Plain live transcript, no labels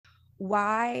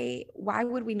why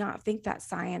would we not think that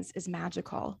science is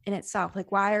magical in itself?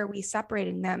 Like, why are we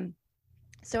separating them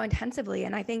so intensively?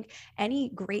 And I think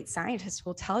any great scientist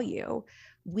will tell you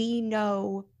we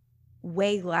know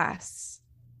way less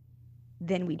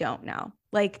than we don't know.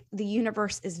 Like, the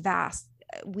universe is vast.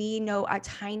 We know a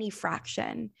tiny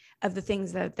fraction of the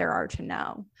things that there are to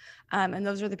know. And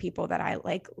those are the people that I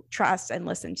like trust and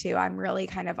listen to. I'm really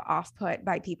kind of off put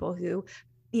by people who,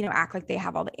 act like they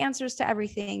have all the answers to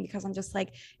everything, because I'm just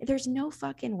like, there's no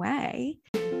fucking way.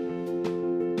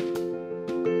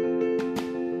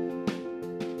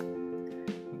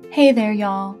 Hey there,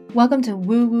 y'all. Welcome to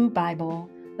Woo Woo Bible,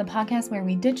 the podcast where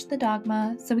we ditch the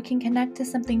dogma so we can connect to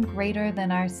something greater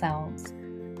than ourselves.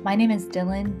 My name is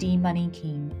Dylan D. Money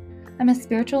King. I'm a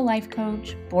spiritual life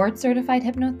coach, board-certified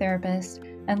hypnotherapist,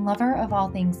 and lover of all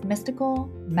things mystical,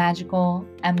 magical,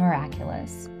 and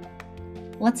miraculous.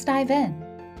 Let's dive in.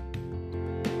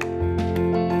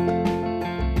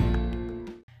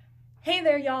 Hey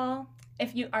there, y'all.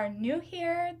 If you are new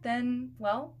here, then,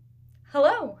 well,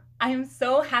 hello. I am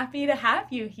so happy to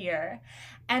have you here.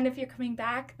 And if you're coming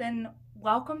back, then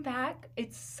welcome back.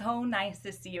 It's so nice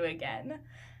to see you again.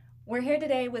 We're here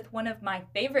today with one of my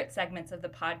favorite segments of the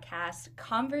podcast,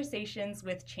 Conversations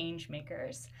with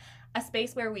Changemakers, a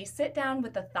space where we sit down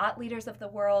with the thought leaders of the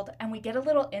world and we get a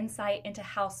little insight into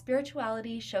how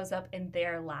spirituality shows up in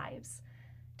their lives.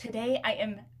 Today, I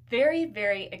am very,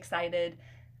 very excited.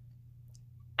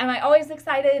 Am I always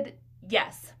excited?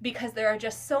 Yes, because there are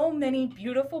just so many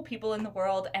beautiful people in the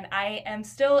world, and I am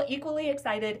still equally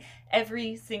excited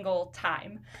every single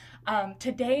time.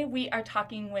 Today, we are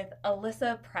talking with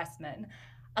Alyssa Pressman.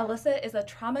 Alyssa is a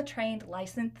trauma-trained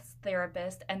licensed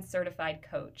therapist and certified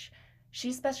coach.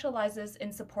 She specializes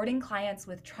in supporting clients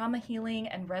with trauma healing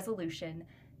and resolution,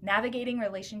 navigating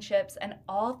relationships, and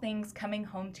all things coming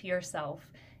home to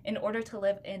yourself in order to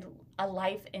live in a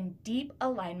life in deep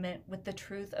alignment with the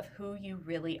truth of who you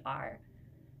really are.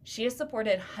 She has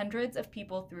supported hundreds of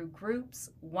people through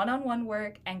groups, one-on-one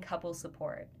work, and couple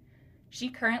support. She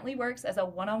currently works as a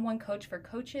one-on-one coach for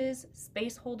coaches,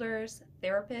 space holders,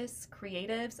 therapists,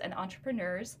 creatives, and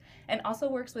entrepreneurs, and also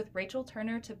works with Rachel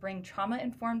Turner to bring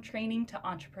trauma-informed training to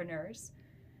entrepreneurs.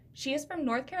 She is from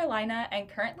North Carolina and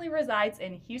currently resides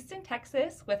in Houston,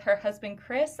 Texas with her husband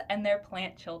Chris and their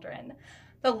plant children.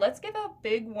 So let's give a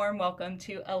big warm welcome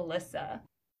to Alyssa.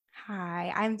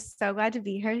 Hi, I'm so glad to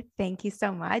be here. Thank you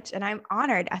so much. And I'm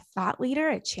honored. A thought leader,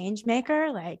 a change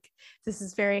maker. Like, this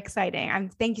is very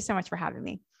exciting. Thank you so much for having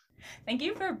me. Thank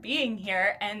you for being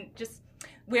here. And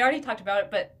we already talked about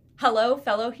it, but hello,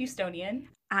 fellow Houstonian.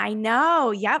 I know.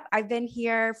 Yep. I've been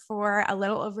here for a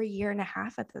little over a year and a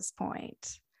half at this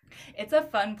point. It's a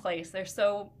fun place. There's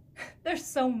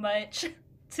so much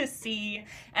to see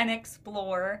and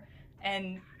explore,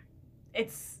 and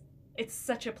it's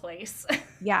such a place.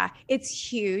 Yeah, it's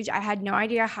huge. I had no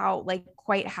idea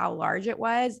quite how large it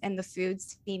was. And the food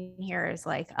scene here is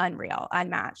like unreal,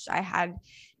 unmatched. I had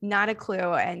not a clue.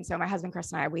 And so my husband,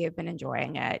 Chris, and I, we have been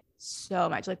enjoying it so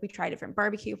much. Like, we try different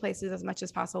barbecue places as much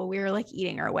as possible. We were like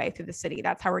eating our way through the city.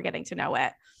 That's how we're getting to know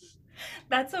it.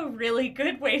 That's a really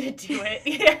good way to do it.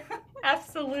 Yeah,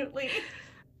 absolutely.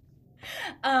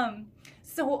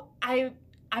 So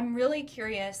I'm really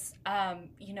curious.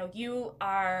 You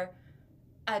are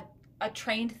a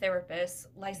trained therapist,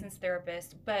 licensed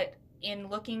therapist, but in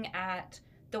looking at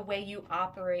the way you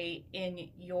operate in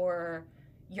your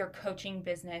coaching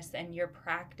business and your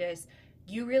practice,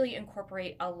 you really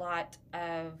incorporate a lot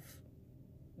of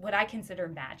what I consider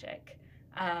magic.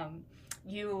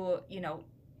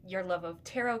 Your love of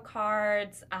tarot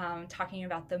cards, talking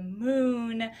about the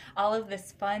moon, all of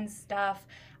this fun stuff.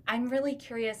 I'm really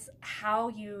curious how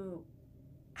you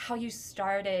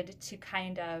started to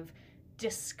kind of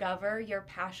discover your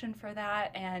passion for that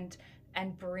and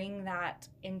bring that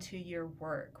into your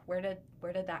work. Where did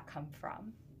that come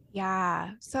from?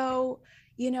 Yeah. So,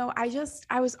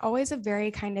 I was always a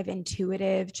very kind of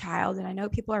intuitive child. And I know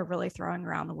people are really throwing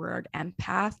around the word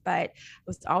empath, but I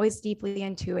was always deeply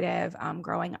intuitive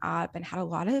growing up, and had a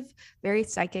lot of very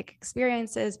psychic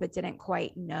experiences, but didn't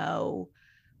quite know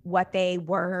what they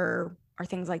were or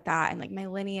things like that. And like my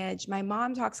lineage, my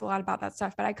mom talks a lot about that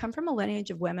stuff, but I come from a lineage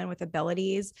of women with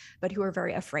abilities, but who were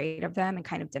very afraid of them and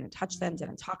kind of didn't touch them,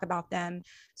 didn't talk about them.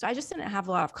 So I just didn't have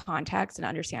a lot of context and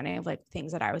understanding of like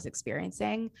things that I was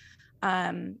experiencing.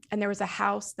 And there was a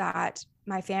house that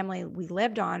my family, we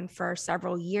lived on for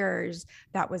several years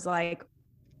that was like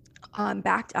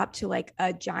backed up to like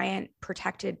a giant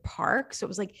protected park. So it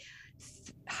was like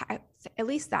at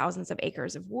least thousands of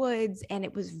acres of woods. And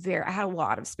it was I had a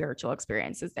lot of spiritual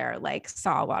experiences there, like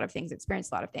saw a lot of things,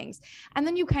 experienced a lot of things. And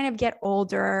then you kind of get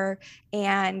older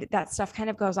and that stuff kind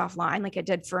of goes offline, like it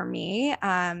did for me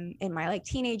in my like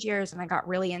teenage years. And I got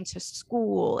really into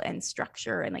school and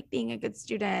structure and like being a good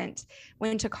student,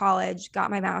 went to college,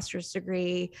 got my master's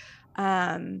degree.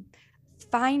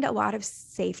 Find a lot of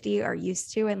safety or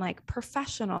used to in like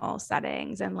professional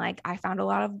settings. And like I found a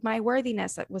lot of my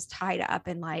worthiness that was tied up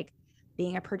in like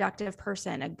being a productive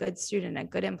person, a good student, a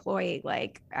good employee.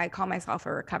 Like I call myself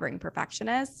a recovering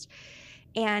perfectionist.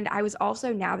 And I was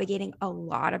also navigating a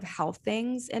lot of health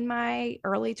things in my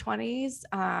early 20s.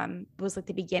 It was like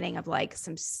the beginning of like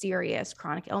some serious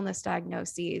chronic illness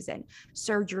diagnoses and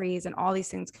surgeries, and all these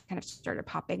things kind of started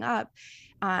popping up.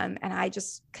 And I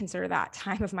just consider that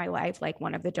time of my life like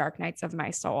one of the dark nights of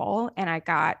my soul. And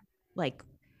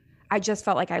I just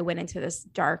felt like I went into this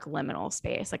dark liminal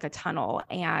space, like a tunnel.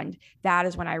 And that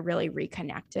is when I really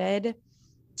reconnected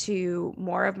to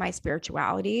more of my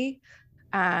spirituality,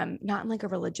 not in like a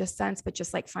religious sense, but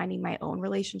just like finding my own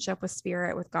relationship with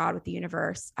spirit, with God, with the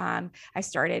universe. I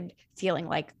started feeling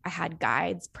like I had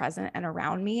guides present and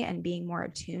around me and being more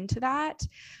attuned to that.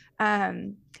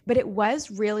 But it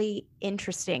was really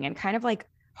interesting and kind of like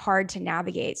hard to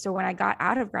navigate. So when I got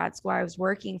out of grad school, I was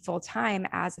working full time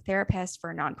as a therapist for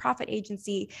a nonprofit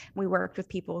agency. We worked with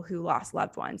people who lost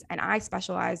loved ones, and I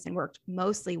specialized and worked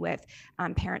mostly with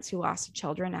parents who lost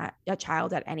a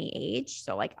child at any age.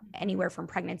 So like anywhere from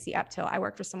pregnancy up till I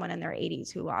worked with someone in their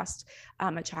 80s who lost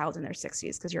a child in their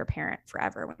 60s, because you're a parent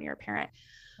forever when you're a parent.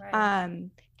 Right.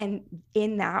 And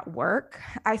in that work,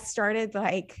 I started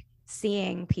like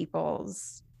seeing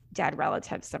people's dead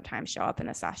relatives sometimes show up in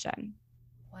a session.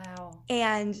 Wow.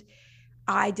 And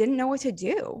I didn't know what to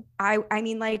do. I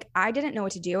mean, like, I didn't know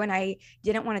what to do. And I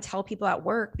didn't want to tell people at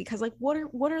work because like, what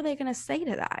are they going to say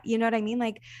to that? You know what I mean?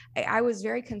 Like, I was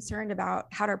very concerned about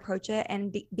how to approach it.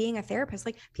 And being a therapist,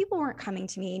 like people weren't coming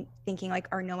to me thinking like,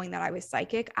 or knowing that I was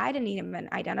psychic. I didn't even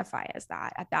identify as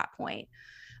that at that point.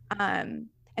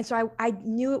 And so I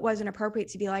knew it wasn't appropriate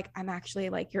to be like, I'm actually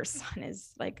like, your son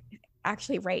is like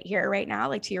actually right here, right now,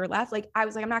 like to your left. Like I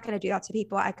was like, I'm not going to do that to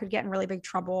people. I could get in really big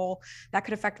trouble. That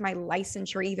could affect my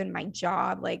licensure, even my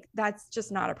job. Like that's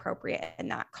just not appropriate in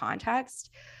that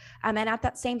context. And at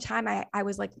that same time, I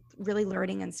was like really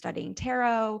learning and studying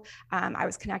tarot. I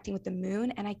was connecting with the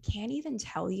moon, and I can't even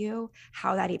tell you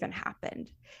how that even happened.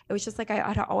 It was just like I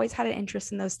had always had an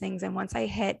interest in those things. And once I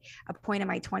hit a point in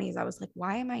my 20s, I was like,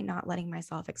 why am I not letting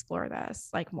myself explore this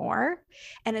like more?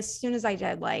 And as soon as I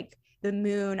did, like the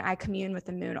moon, I commune with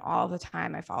the moon all the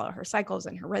time. I follow her cycles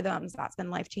and her rhythms. That's been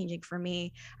life-changing for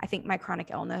me. I think my chronic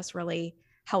illness really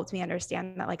helped me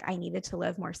understand that like I needed to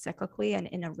live more cyclically and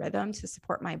in a rhythm to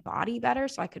support my body better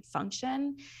so I could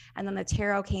function. And then the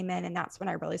tarot came in, and that's when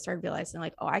I really started realizing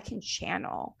like, oh, I can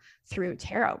channel through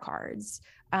tarot cards.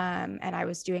 And I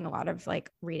was doing a lot of like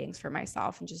readings for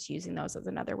myself and just using those as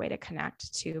another way to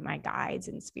connect to my guides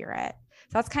and spirit.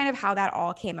 So that's kind of how that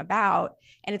all came about.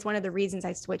 And it's one of the reasons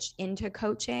I switched into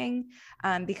coaching,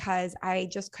 because I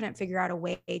just couldn't figure out a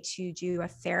way to do a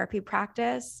therapy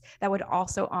practice that would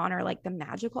also honor like the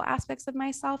magical aspects of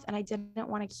myself. And I didn't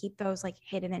want to keep those like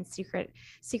hidden and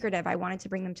secretive. I wanted to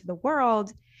bring them to the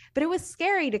world, but it was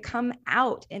scary to come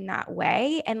out in that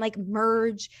way and like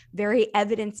merge very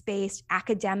evidence-based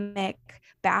academic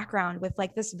background with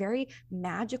like this very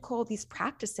magical, these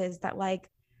practices that like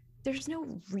there's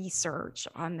no research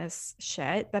on this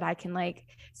shit that I can like,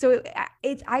 so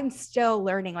I'm still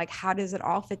learning like how does it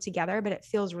all fit together, but it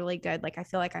feels really good. Like I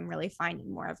feel like I'm really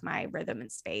finding more of my rhythm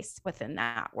and space within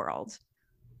that world.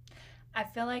 I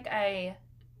feel like I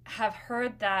have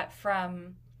heard that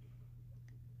from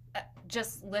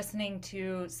just listening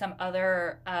to some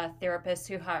other therapists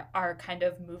who are kind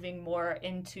of moving more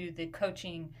into the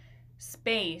coaching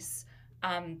space,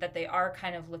 that they are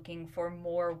kind of looking for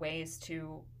more ways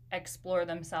to explore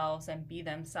themselves and be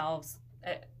themselves.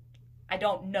 I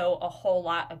don't know a whole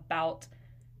lot about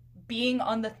being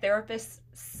on the therapist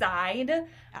side,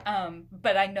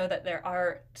 but I know that there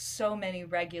are so many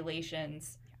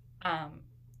regulations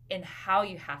in how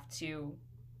you have to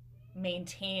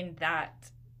maintain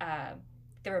that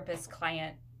therapist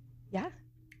client Yeah.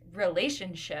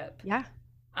 relationship. Yeah.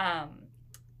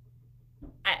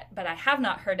 But I have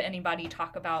not heard anybody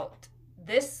talk about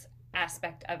this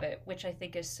aspect of it, which I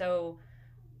think is so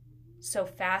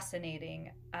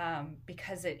fascinating,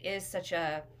 because it is such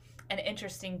an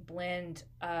interesting blend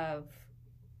of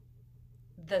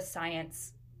the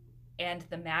science and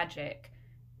the magic,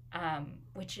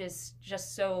 which is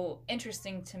just so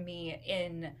interesting to me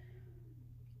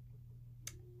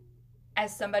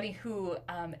as somebody who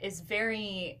is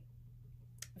very,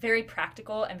 very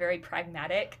practical and very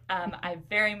pragmatic, I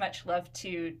very much love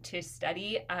to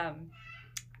study.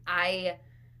 I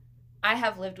I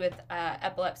have lived with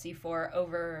epilepsy for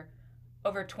over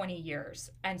 20 years,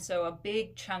 and so a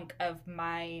big chunk of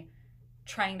my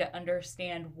trying to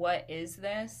understand what is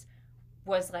this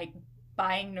was like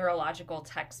buying neurological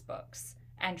textbooks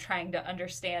and trying to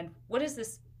understand what does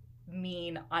this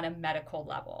mean on a medical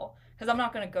level, because I'm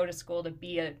not going to go to school to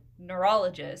be a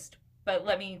neurologist, but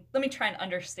let me try and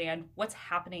understand what's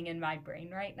happening in my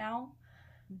brain right now,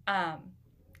 um,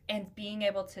 and being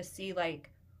able to see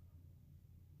like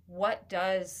what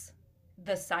does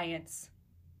the science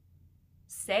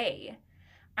say.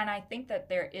 And I think that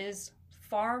there is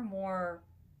far more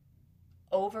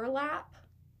overlap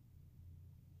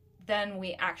than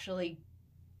we actually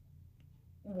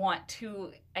want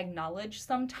to acknowledge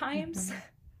sometimes,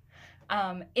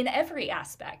 in every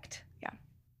aspect. Yeah.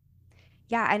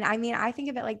 Yeah. And I mean, I think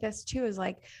of it like this too, is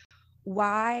like,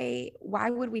 why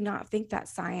would we not think that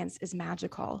science is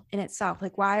magical in itself?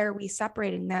 Like, why are we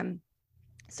separating them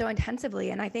so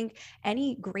intensively? And I think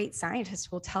any great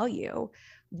scientist will tell you,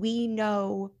 we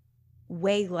know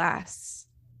way less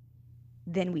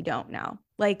than we don't know.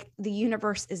 Like, the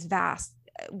universe is vast.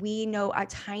 We know a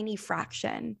tiny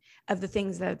fraction of the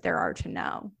things that there are to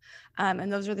know.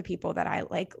 And those are the people that I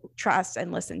like trust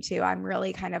and listen to. I'm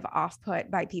really kind of off put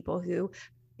by people who,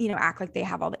 act like they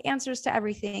have all the answers to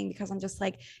everything, because I'm just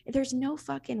like, there's no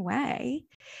fucking way.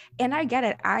 And I get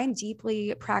it. I'm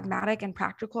deeply pragmatic and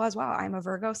practical as well. I'm a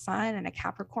Virgo sun and a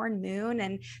Capricorn moon.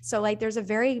 And so like, there's a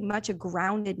very much a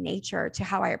grounded nature to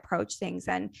how I approach things.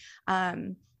 And,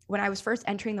 when I was first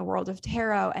entering the world of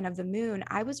tarot and of the moon,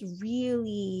 I was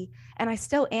really, and I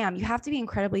still am, you have to be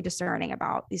incredibly discerning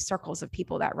about these circles of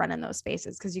people that run in those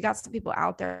spaces, because you got some people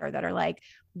out there that are like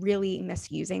really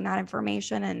misusing that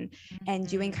information and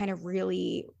doing kind of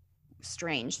really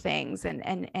strange things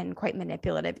and quite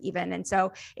manipulative even. And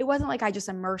so it wasn't like I just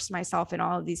immersed myself in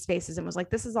all of these spaces and was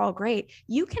like, this is all great.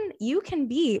 You can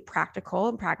be practical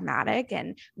and pragmatic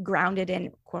and grounded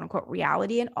in quote unquote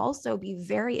reality, and also be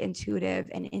very intuitive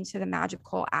and into the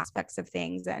magical aspects of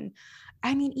things. And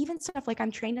I mean, even stuff like,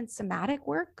 I'm trained in somatic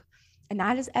work, and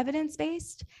that is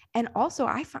evidence-based. And also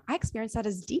I experience that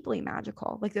as deeply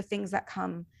magical, like the things that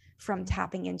come from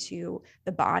tapping into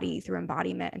the body through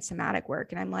embodiment and somatic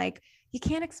work. And I'm like, you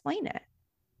can't explain it,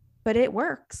 but it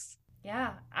works.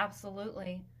 Yeah,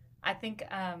 absolutely. I think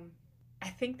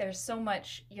there's so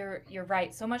much, you're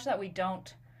right, so much that we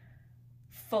don't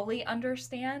fully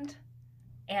understand,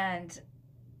 and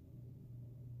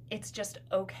it's just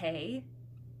okay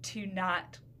to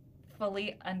not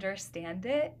fully understand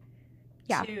it.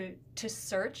 Yeah. To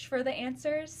search for the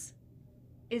answers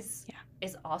is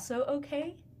also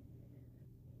okay,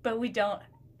 but we don't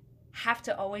have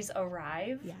to always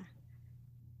arrive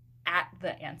at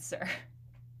the answer.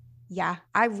 Yeah,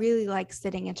 I really like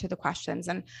sitting into the questions.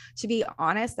 And to be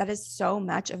honest, that is so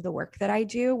much of the work that I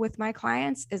do with my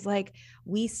clients, is like,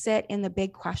 we sit in the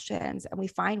big questions and we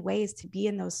find ways to be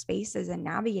in those spaces and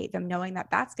navigate them, knowing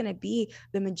that that's going to be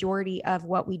the majority of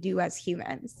what we do as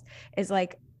humans. Is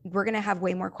like, we're going to have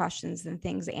way more questions than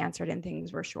things answered and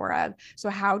things we're sure of. So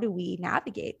how do we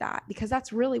navigate that? Because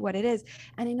that's really what it is.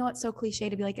 And I know it's so cliche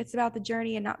to be like, it's about the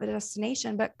journey and not the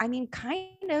destination, but I mean,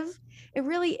 kind of, it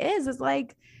really is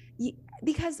like,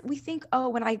 because we think, oh,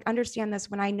 when I understand this,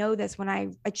 when I know this, when I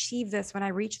achieve this, when I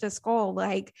reach this goal,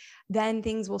 like then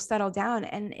things will settle down.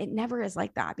 And it never is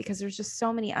like that, because there's just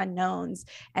so many unknowns.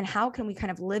 And how can we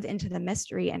kind of live into the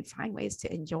mystery and find ways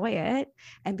to enjoy it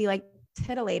and be like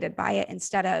titillated by it,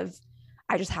 instead of,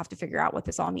 I just have to figure out what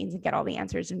this all means and get all the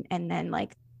answers. And then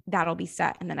like, that'll be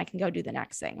set. And then I can go do the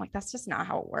next thing. Like, that's just not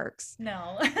how it works.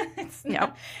 No, it's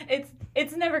not,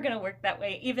 it's never going to work that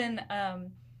way. Even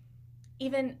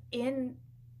in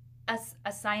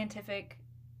a scientific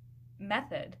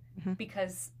method,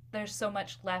 because there's so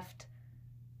much left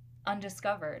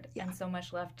undiscovered and so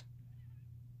much left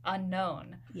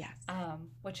unknown. Yes.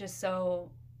 Which is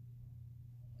so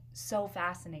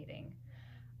fascinating.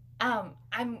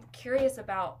 I'm curious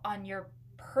about, on your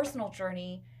personal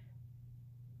journey,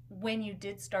 when you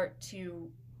did start to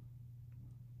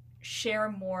share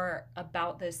more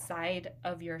about this side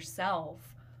of yourself,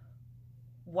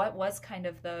 what was kind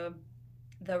of the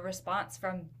response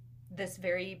from this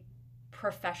very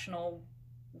professional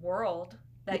world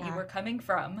that you were coming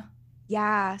from?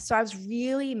 Yeah. So I was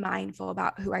really mindful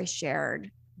about who I shared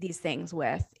these things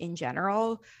with in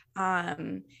general.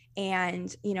 And,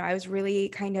 I was really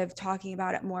kind of talking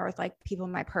about it more with like people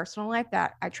in my personal life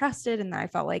that I trusted and that I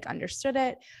felt like understood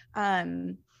it.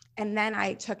 And then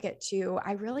I took it to,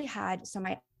 I really had, so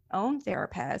my own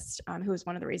therapist, who was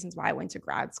one of the reasons why I went to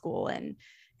grad school and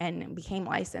became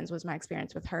licensed, was my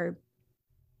experience with her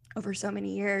over so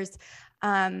many years.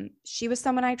 She was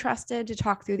someone I trusted to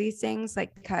talk through these things,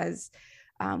 like, because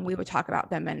we would talk about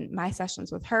them in my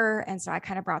sessions with her. And so I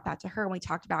kind of brought that to her, and we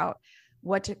talked about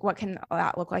what can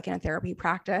that look like in a therapy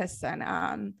practice, and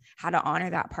how to honor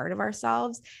that part of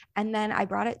ourselves. And then I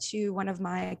brought it to one of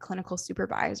my clinical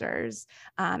supervisors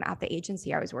at the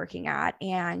agency I was working at,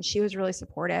 and she was really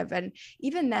supportive. And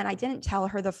even then, I didn't tell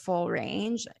her the full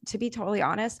range. To be totally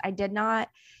honest, I did not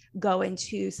go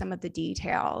into some of the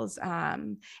details.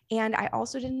 And I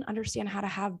also didn't understand how to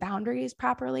have boundaries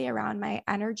properly around my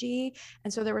energy.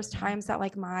 And so there was times that,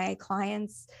 like, my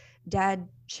clients' dead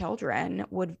children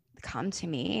would come to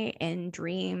me in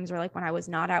dreams, or like when I was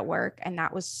not at work, and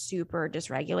that was super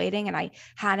dysregulating, and I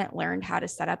hadn't learned how to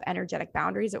set up energetic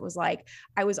boundaries. It was like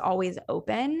I was always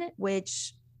open,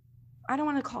 which I don't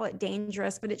want to call it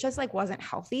dangerous, but it just like wasn't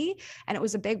healthy. And it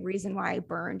was a big reason why I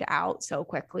burned out so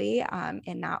quickly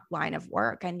in that line of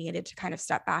work. I needed to kind of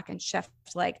step back and shift,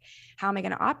 like, how am I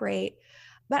going to operate?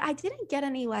 But I didn't get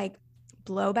any like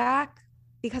blowback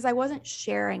because I wasn't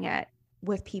sharing it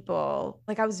with people.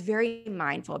 Like, I was very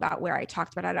mindful about where I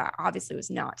talked about it. I obviously was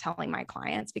not telling my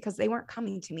clients because they weren't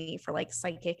coming to me for like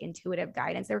psychic intuitive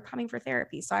guidance. They were coming for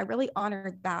therapy. So I really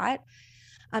honored that.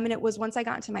 And it was once I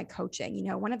got into my coaching,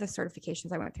 one of the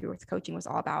certifications I went through with coaching was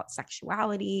all about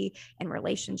sexuality and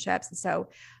relationships. And so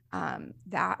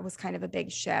that was kind of a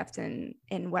big shift in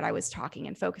what I was talking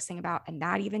and focusing about. And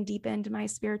that even deepened my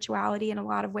spirituality in a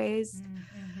lot of ways.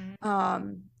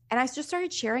 And I just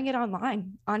started sharing it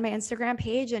online on my Instagram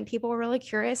page, and people were really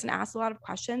curious and asked a lot of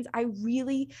questions. I'm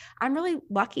really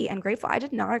lucky and grateful. I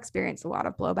did not experience a lot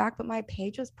of blowback, but my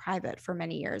page was private for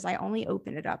many years. I only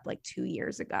opened it up like 2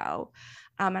 years ago.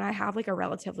 And I have like a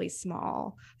relatively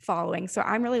small following. So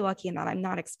I'm really lucky in that I'm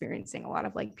not experiencing a lot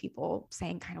of like people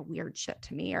saying kind of weird shit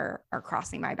to me or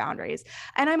crossing my boundaries.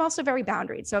 And I'm also very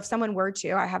boundaried. So if someone were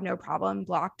to, I have no problem,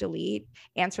 block, delete,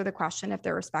 answer the question if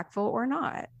they're respectful or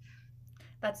not.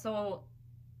 That's so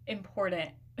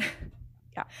important.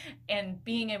 Yeah. And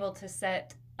being able to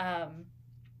set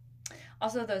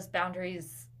also those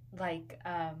boundaries, like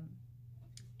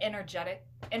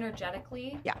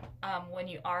energetically. Yeah. When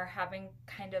you are having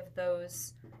kind of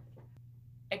those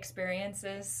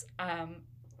experiences.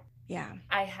 Yeah.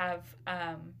 I have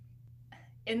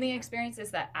in the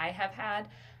experiences that I have had,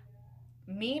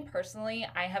 me personally,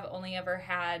 I have only ever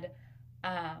had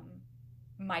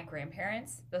my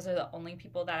grandparents. Those are the only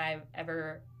people that I've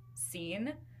ever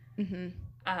seen. Mm-hmm.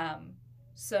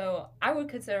 So I would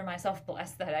consider myself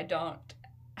blessed that I don't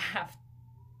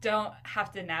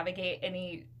have to navigate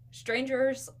any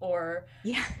strangers or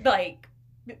like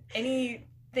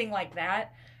anything like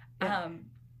that. Yeah.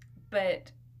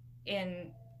 But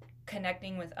in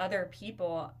connecting with other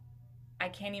people, I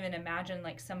can't even imagine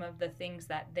like some of the things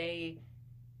that they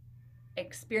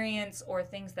experience or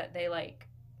things that they like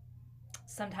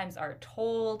sometimes are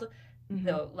told. Mm-hmm.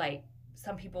 Though, like,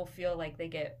 some people feel like they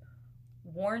get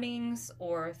warnings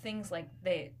or things like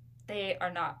they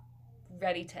are not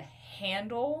ready to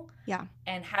handle. Yeah.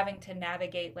 And having to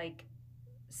navigate like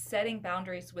setting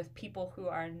boundaries with people who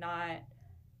are not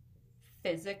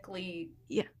physically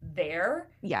there.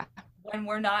 Yeah. When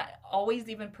we're not always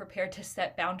even prepared to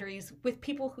set boundaries with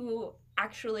people who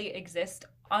actually exist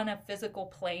on a physical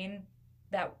plane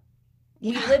that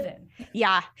we live in.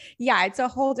 Yeah. It's a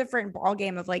whole different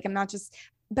ballgame of like, I'm not just,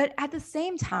 but at the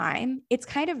same time, it's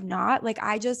kind of not like,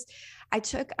 I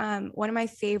took one of my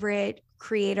favorite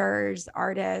creators,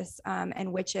 artists,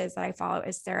 and witches that I follow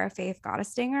is Sarah Faith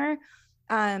Gottesdinger.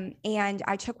 And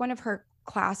I took one of her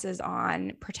classes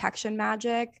on protection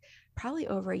magic probably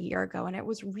over a year ago. And it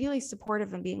was really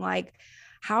supportive in being like,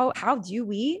 how do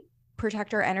we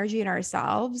protect our energy and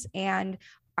ourselves? And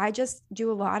I just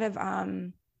do a lot of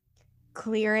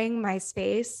clearing my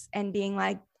space and being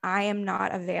like, I am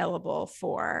not available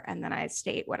for, and then I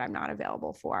state what I'm not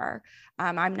available for.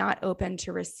 I'm not open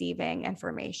to receiving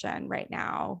information right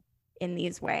now in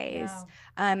these ways. Wow.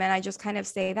 And I just kind of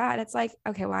say that. It's like,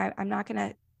 okay, well, I'm not going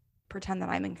to pretend that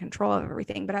I'm in control of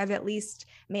everything, but I've at least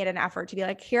made an effort to be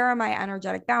like, here are my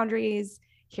energetic boundaries.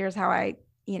 Here's how I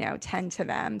tend to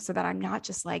them, so that I'm not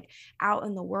just like out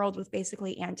in the world with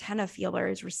basically antenna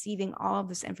feelers, receiving all of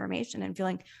this information and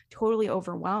feeling totally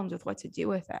overwhelmed with what to do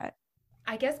with it.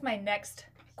 I guess my next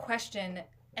question,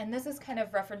 and this is kind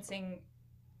of referencing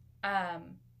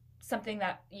something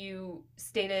that you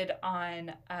stated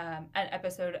on an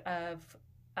episode of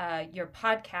your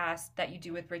podcast that you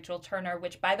do with Rachel Turner,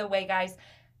 which, by the way, guys,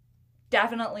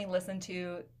 definitely listen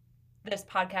to. this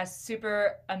podcast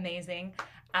super amazing.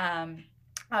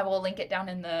 I will link it down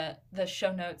in the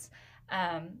show notes.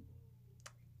 Um,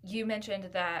 you mentioned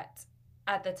that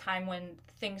at the time when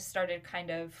things started kind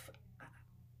of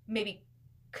maybe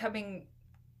coming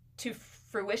to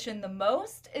fruition the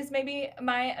most, is maybe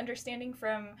my understanding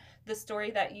from the story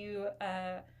that you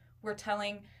were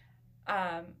telling.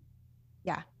 Um,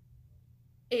 Yeah.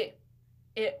 it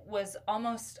it was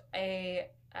almost a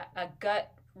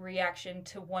gut reaction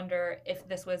to wonder if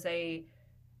this was a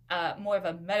more of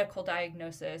a medical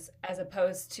diagnosis as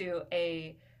opposed to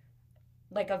a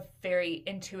like a very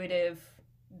intuitive,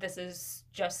 this is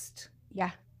just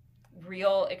Yeah.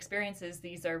 real experiences,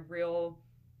 these are real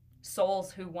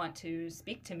souls who want to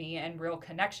speak to me and real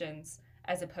connections,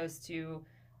 as opposed to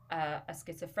a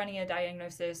schizophrenia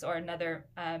diagnosis or another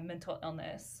mental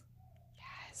illness.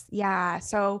 Yeah.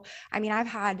 So, I mean, I've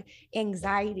had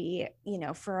anxiety,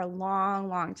 for a long,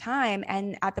 long time.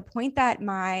 And at the point that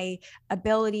my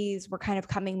abilities were kind of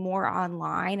coming more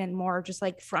online and more just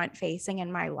like front facing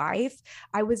in my life,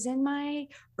 I was in my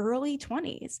early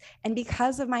 20s. And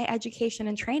because of my education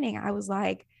and training, I was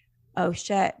like, oh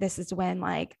shit, this is when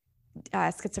like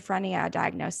schizophrenia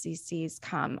diagnoses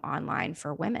come online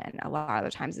for women. A lot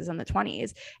of the times is in the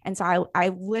 20s. And so I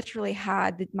literally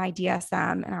had my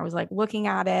DSM and I was like looking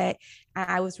at it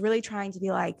and I was really trying to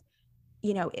be like,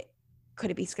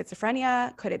 could it be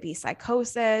schizophrenia? Could it be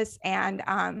psychosis? And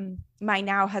my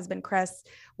now husband, Chris,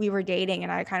 we were dating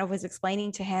and I kind of was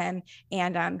explaining to him,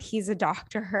 and he's a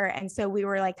doctor. And so we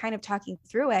were like kind of talking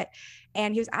through it.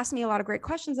 And he was asking me a lot of great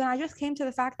questions. And I just came to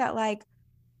the fact that like,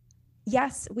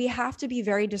 yes, we have to be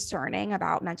very discerning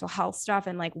about mental health stuff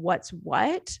and like what's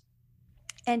what.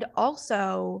 And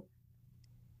also,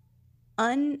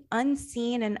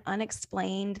 unseen and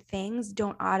unexplained things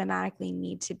don't automatically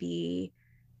need to be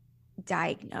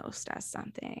diagnosed as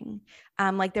something.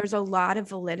 Like there's a lot of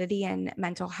validity in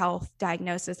mental health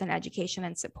diagnosis and education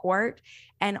and support.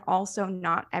 And also,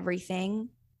 not everything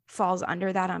falls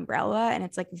under that umbrella. And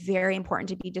it's like very important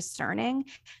to be discerning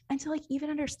and to like even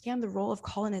understand the role of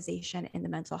colonization in the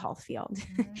mental health field.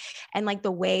 Mm-hmm. And like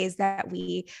the ways that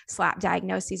we slap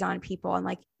diagnoses on people. And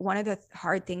like one of the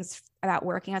hard things about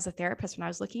working as a therapist when I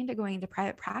was looking into going into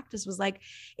private practice was like,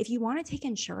 if you want to take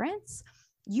insurance,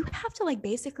 you have to like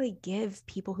basically give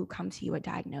people who come to you a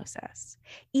diagnosis,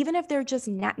 even if they're just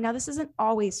not. Now, this isn't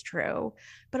always true,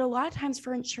 but a lot of times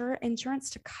for insurance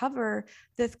to cover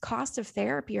the cost of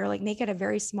therapy or like make it a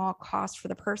very small cost for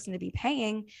the person to be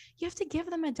paying, you have to give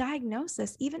them a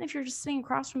diagnosis, even if you're just sitting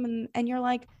across from them and you're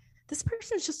like, this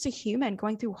person is just a human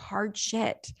going through hard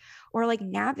shit or like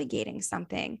navigating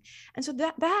something. And so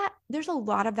that there's a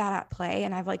lot of that at play.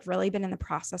 And I've like really been in the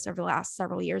process over the last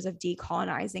several years of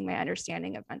decolonizing my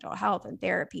understanding of mental health and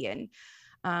therapy and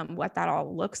what that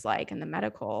all looks like in the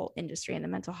medical industry and the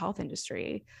mental health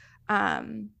industry.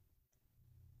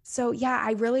 So yeah,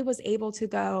 I really was able to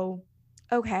go,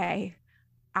 okay,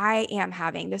 I am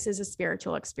having, this is a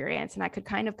spiritual experience. And I could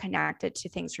kind of connect it to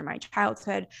things from my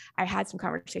childhood. I had some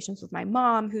conversations with my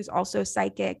mom, who's also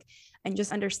psychic, and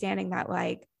just understanding that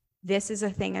like, this is a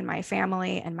thing in my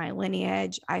family and my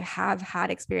lineage. I have had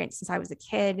experience since I was a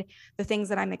kid. The things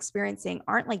that I'm experiencing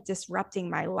aren't like disrupting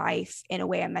my life in a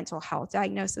way a mental health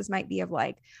diagnosis might be of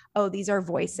like, oh, these are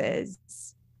voices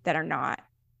that are not,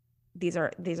 this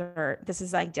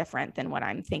is like different than what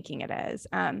I'm thinking it is.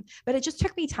 But it just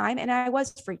took me time and I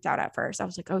was freaked out at first. I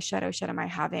was like, oh shit, am I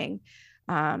having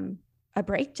a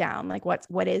breakdown? Like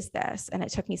what is this? And it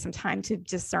took me some time to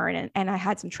discern, and I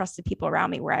had some trusted people around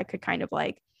me where I could kind of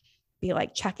like be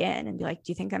like, check in and be like,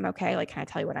 do you think I'm okay? Like, can I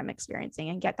tell you what I'm experiencing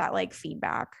and get that like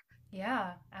feedback?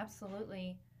 Yeah,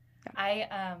 absolutely.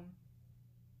 Yeah.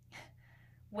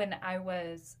 When I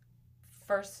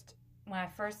first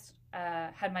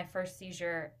had my first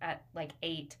seizure at like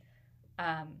 8,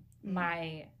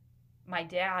 my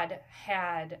dad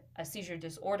had a seizure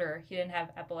disorder. He didn't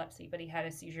have epilepsy, but he had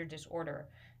a seizure disorder.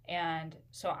 And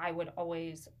so I would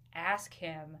always ask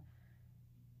him,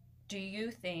 do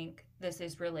you think this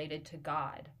is related to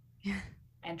God? Yeah.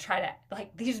 And try to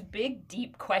like these big,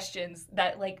 deep questions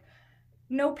that like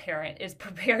no parent is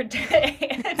prepared to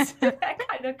answer that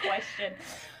kind of question.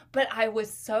 But I was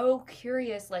so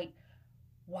curious, like,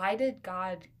 why did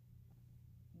God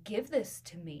give this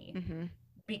to me? Mm-hmm.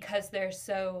 Because there's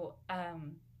so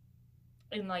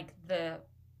in like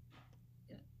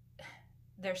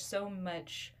there's so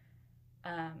much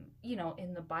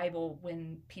in the Bible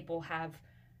when people have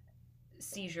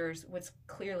seizures, what's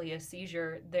clearly a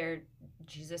seizure,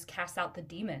 Jesus casts out the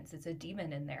demons. It's a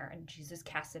demon in there, and Jesus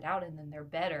casts it out, and then they're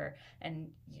better. And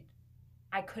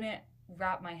I couldn't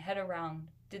wrap my head around,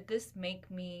 did this make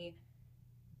me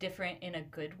different in a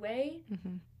good way?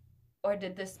 Mm-hmm. Or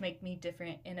did this make me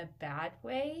different in a bad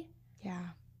way? Yeah.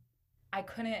 I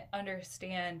couldn't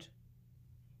understand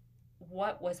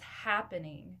what was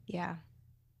happening, Yeah.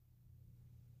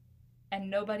 and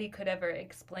nobody could ever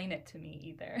explain it to me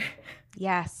either.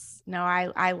 Yes. No,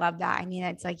 I love that. I mean,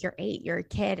 it's like you're 8, you're a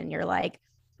kid, and you're like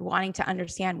wanting to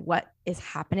understand what is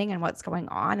happening and what's going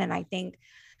on. And I think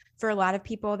for a lot of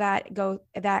people that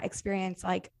experience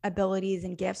like abilities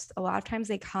and gifts, a lot of times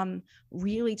they come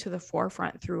really to the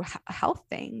forefront through health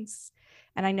things.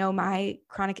 And I know my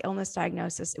chronic illness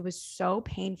diagnosis, it was so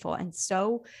painful and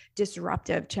so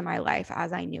disruptive to my life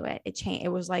as I knew it. It changed. It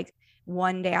was like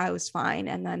one day I was fine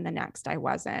and then the next I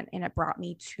wasn't. And it brought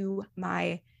me to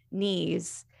my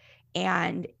knees,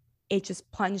 and it just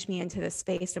plunged me into this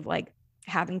space of like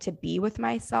having to be with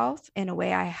myself in a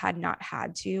way I had not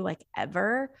had to like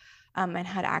ever, and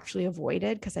had actually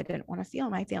avoided because I didn't want to feel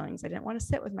my feelings. I didn't want to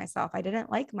sit with myself. I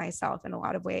didn't like myself in a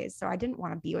lot of ways. So I didn't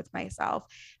want to be with myself.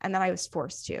 And then I was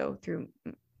forced to through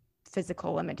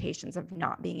physical limitations of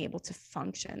not being able to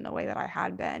function the way that I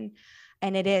had been.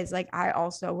 And it is like, I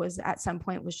also was at some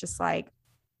point was just like,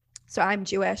 so I'm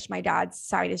Jewish. My dad's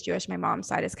side is Jewish. My mom's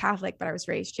side is Catholic, but I was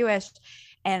raised Jewish.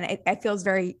 And it feels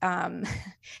very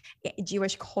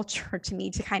Jewish culture to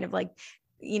me to kind of like,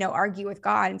 argue with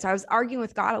God. And so I was arguing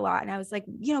with God a lot. And I was like,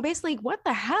 basically, what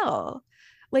the hell?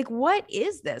 Like, what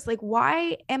is this? Like,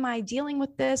 why am I dealing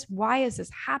with this? Why is this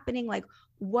happening? Like,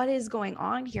 what is going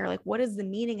on here? Like, what is the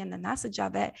meaning and the message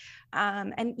of it?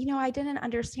 And, I didn't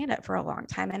understand it for a long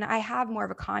time. And I have more of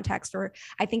a context, or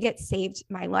I think it saved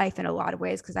my life in a lot of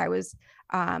ways because I was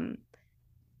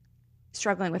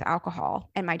struggling with alcohol,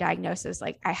 and my diagnosis,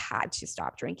 like I had to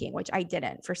stop drinking, which I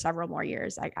didn't for several more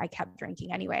years. I kept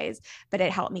drinking anyways, but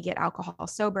it helped me get alcohol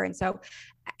sober. And so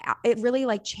it really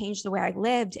like changed the way I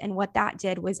lived. And what that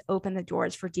did was open the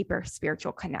doors for deeper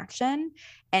spiritual connection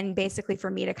and basically for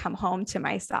me to come home to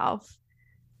myself.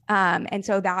 And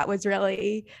so that was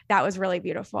really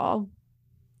beautiful.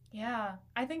 Yeah,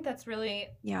 I think that's really,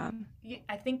 Yeah.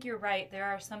 I think you're right. There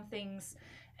are some things,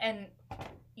 and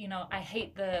I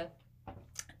hate the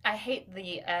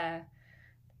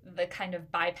kind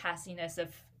of bypassiness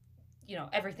of,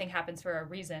 everything happens for a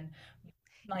reason.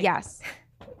 Like, Yes.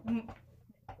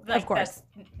 Of course.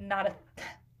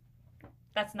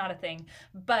 That's not a thing.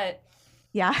 But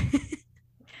Yeah.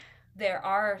 there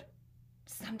are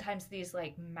sometimes these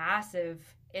like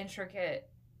massive, intricate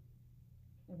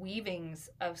weavings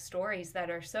of stories that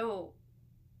are so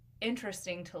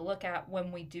interesting to look at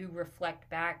when we do reflect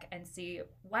back and see,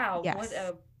 wow, Yes.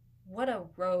 what a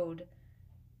road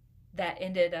that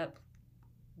ended up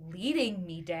leading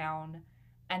me down,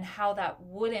 and how that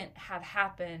wouldn't have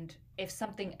happened if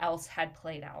something else had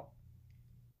played out.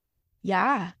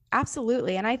 Yeah,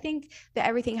 absolutely. And I think that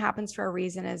everything happens for a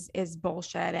reason is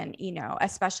bullshit. And,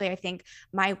 especially I think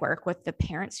my work with the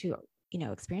parents who,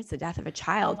 experience the death of a Oh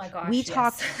child, my we gosh,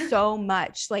 talked yes. so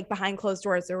much like behind closed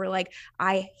doors. They were like,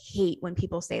 I hate when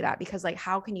people say that because like,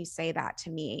 how can you say that to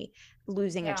me,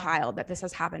 losing a Yeah. child, that this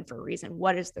has happened for a reason?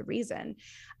 What is the reason?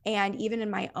 And even in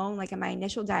my own, like in my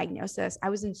initial diagnosis, I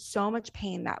was in so much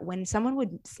pain that when someone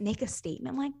would make a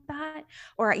statement like that,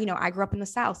 or, I grew up in the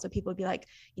South, so people would be like,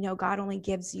 God only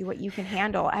gives you what you can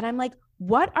handle. And I'm like,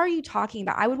 what are you talking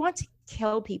about? I would want to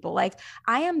kill people. Like,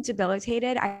 I am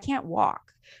debilitated. I can't walk.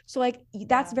 So like,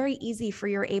 that's Yeah. very easy for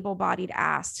your able-bodied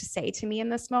ass to say to me in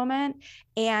this moment.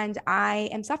 And I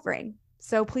am suffering.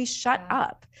 So please shut Yeah.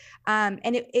 up. And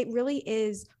it really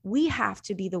is, we have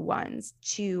to be the ones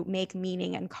to make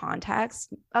meaning and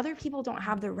context. Other people don't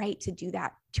have the right to do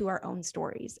that to our own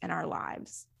stories and our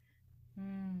lives.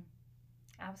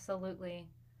 Absolutely.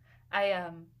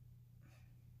 I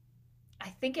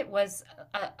think it was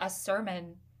a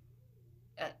sermon.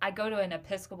 I go to an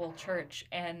Episcopal church,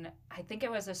 and I think it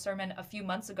was a sermon a few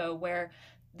months ago where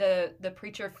the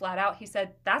preacher flat out, he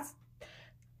said, that's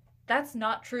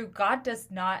not true. God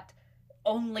does not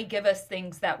only give us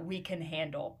things that we can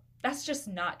handle. That's just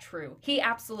not true. He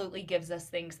absolutely gives us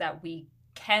things that we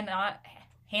cannot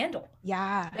handle.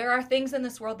 Yeah. There are things in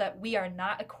this world that we are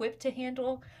not equipped to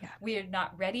handle. Yeah. We are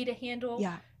not ready to handle.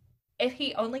 Yeah. If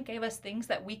he only gave us things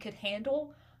that we could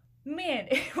handle, man,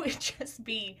 it would just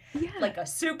be like a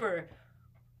super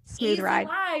smooth easy ride.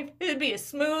 life. It'd be a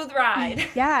smooth ride.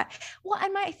 Yeah. Well,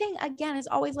 and my thing again is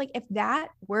always like, if that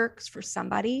works for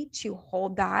somebody to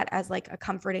hold that as like a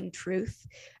comforting truth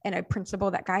and a principle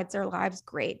that guides their lives,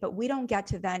 great. But we don't get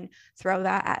to then throw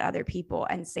that at other people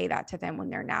and say that to them when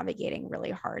they're navigating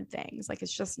really hard things. Like,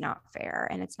 it's just not fair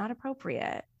and it's not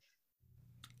appropriate.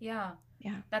 Yeah.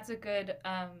 Yeah. That's a good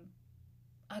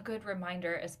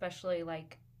reminder, especially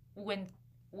like when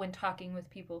when talking with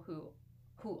people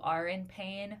who are in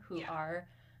pain, who are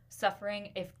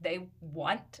suffering, if they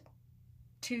want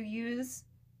to use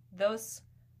those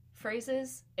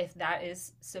phrases, if that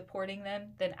is supporting them,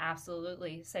 then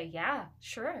absolutely say, yeah,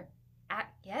 sure,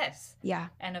 yes, Yeah.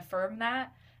 and affirm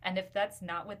that. And if that's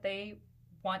not what they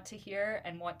want to hear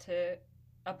and want to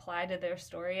apply to their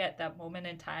story at that moment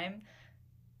in time,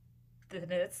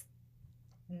 then it's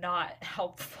not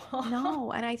helpful.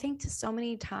 No. And I think to so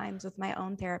many times with my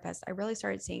own therapist, I really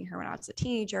started seeing her when I was a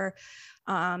teenager,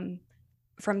 um,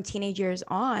 from teenage years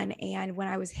on. And when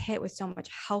I was hit with so much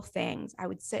health things, I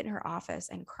would sit in her office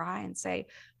and cry and say,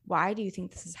 why do you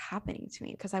think this is happening to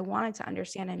me? Because I wanted to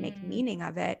understand and make meaning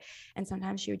of it. And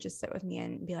sometimes she would just sit with me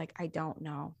and be like, I don't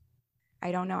know.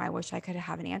 I don't know. I wish I could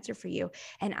have an answer for you.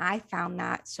 And I found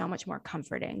that so much more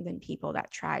comforting than people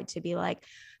that tried to be like,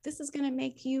 this is going to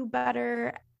make you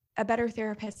better, a better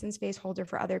therapist and space holder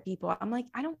for other people. I'm like,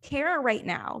 I don't care right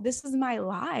now. This is my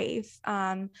life.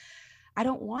 I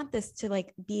don't want this to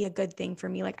like be a good thing for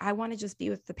me. Like, I want to just be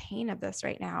with the pain of this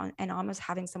right now, and almost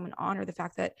having someone honor the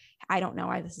fact that I don't know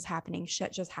why this is happening.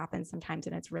 Shit just happens sometimes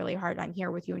and it's really hard. I'm here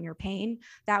with you in your pain.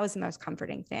 That was the most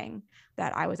comforting thing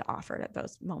that I was offered at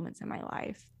those moments in my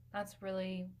life. That's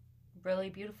really, really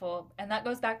beautiful. And that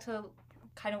goes back to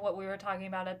kind of what we were talking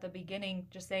about at the beginning,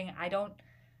 just saying, I don't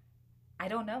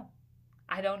know.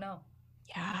 I don't know.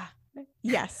 Yeah.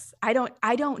 Yes. I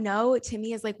don't know, to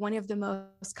me is like one of the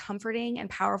most comforting and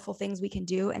powerful things we can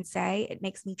do and say. It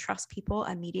makes me trust people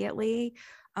immediately,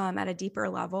 at a deeper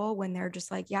level when they're just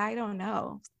like, yeah, I don't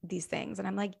know these things. And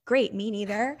I'm like, great, me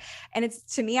neither. And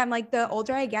it's, to me, I'm like, the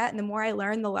older I get and the more I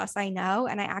learn, the less I know.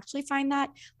 And I actually find that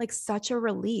like such a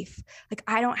relief. Like,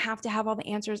 I don't have to have all the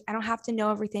answers. I don't have to know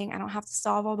everything. I don't have to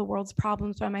solve all the world's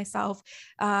problems by myself.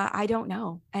 I don't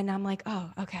know. And I'm like,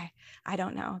 oh, okay. I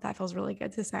don't know. That feels really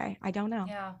good to say. I don't know.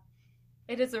 Yeah.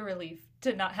 It is a relief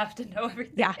to not have to know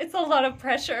everything. Yeah. It's a lot of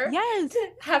pressure Yes.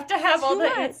 to have all Too the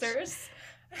much. answers.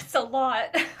 It's a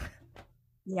lot.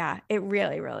 Yeah, it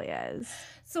really, really is.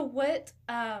 So what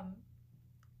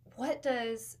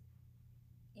does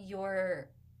your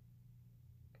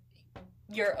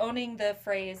you're owning the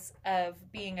phrase of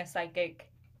being a psychic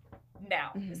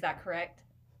now? Mhm. Is that correct?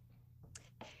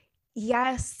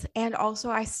 Yes. And also,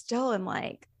 I still am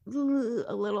like a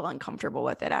little uncomfortable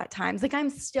with it at times. Like,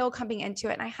 I'm still coming into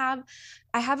it. And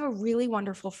I have a really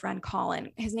wonderful friend,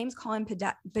 Colin. His name's Colin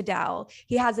Bedell.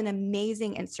 He has an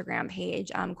amazing Instagram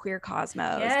page, Queer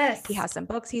Cosmos. Yes. He has some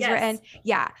books he's written.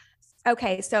 Yeah.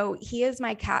 Okay, so he is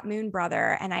my Cat Moon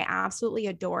brother, and I absolutely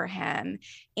adore him.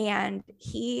 And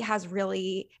he has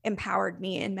really empowered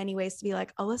me in many ways to be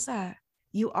like, Alyssa,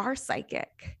 you are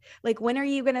psychic. Like, when are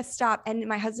you going to stop? And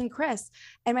my husband, Chris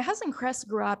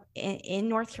grew up in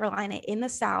North Carolina, in the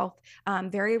South,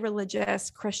 very religious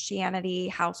Christianity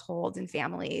households and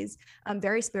families,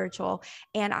 very spiritual.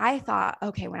 And I thought,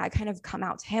 okay, when I kind of come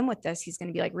out to him with this, he's going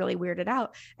to be like really weirded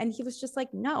out. And he was just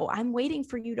like, no, I'm waiting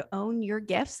for you to own your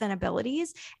gifts and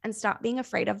abilities and stop being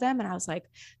afraid of them. And I was like,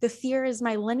 the fear is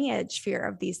my lineage fear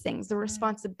of these things, the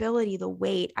responsibility, the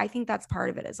weight. I think that's part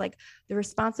of it, is like the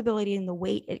responsibility and the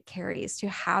weight it carries to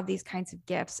have these kinds of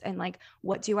gifts. And like,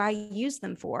 what do I use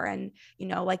them for? And,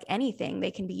 like anything, they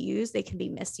can be used, they can be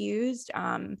misused.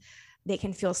 They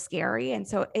can feel scary. And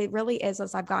so it really is,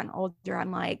 as I've gotten older,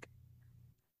 I'm like,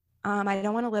 I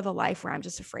don't want to live a life where I'm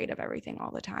just afraid of everything all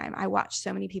the time. I watch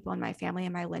so many people in my family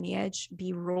and my lineage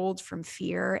be ruled from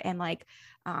fear and like,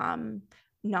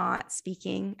 not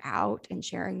speaking out and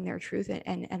sharing their truth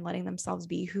and letting themselves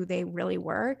be who they really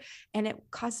were. And it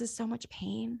causes so much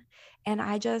pain. And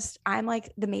I'm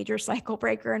like the major cycle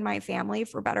breaker in my family,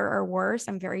 for better or worse.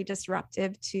 I'm very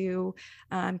disruptive to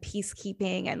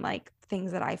peacekeeping and like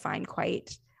things that I find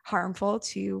quite harmful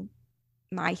to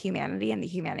my humanity and the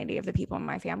humanity of the people in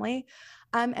my family.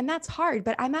 And that's hard,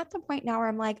 but I'm at the point now where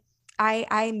I'm like,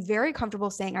 I'm very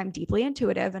comfortable saying I'm deeply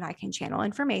intuitive and I can channel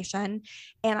information.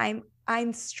 And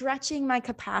I'm stretching my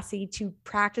capacity to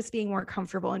practice being more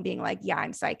comfortable and being like, yeah,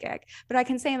 I'm psychic. But I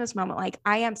can say in this moment, like,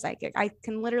 I am psychic. I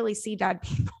can literally see dead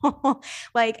people,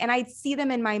 like, and I see them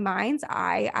in my mind's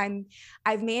eye.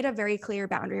 I've made a very clear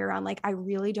boundary around, like, I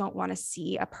really don't want to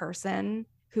see a person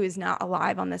who is not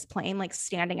alive on this plane, like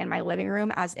standing in my living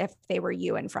room as if they were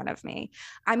you in front of me.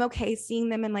 I'm okay seeing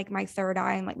them in like my third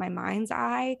eye and like my mind's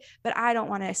eye, but I don't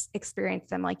want to experience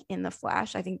them like in the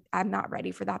flesh. I think I'm not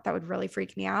ready for that. That would really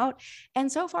freak me out. And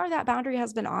so far that boundary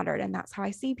has been honored, and that's how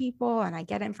I see people, and I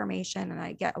get information, and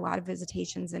I get a lot of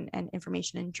visitations and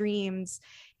information in dreams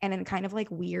and in kind of like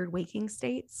weird waking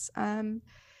states. And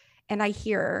I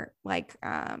hear like,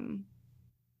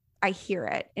 I hear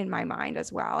it in my mind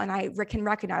as well. And I can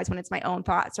recognize when it's my own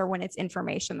thoughts or when it's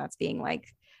information that's being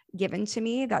like given to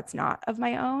me that's not of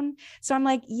my own. So I'm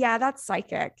like, yeah, that's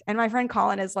psychic. And my friend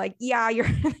Colin is like, yeah, you're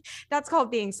that's called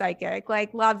being psychic.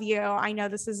 Like, love you. I know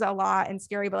this is a lot and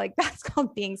scary, but like that's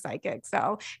called being psychic.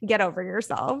 So get over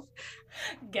yourself.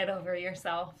 Get over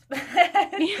yourself.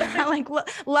 Yeah, like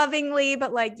lovingly,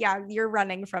 but like, yeah, you're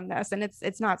running from this and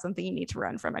it's not something you need to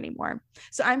run from anymore.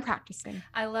 So I'm practicing.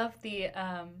 I love the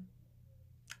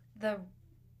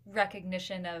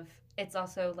recognition of it's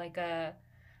also like a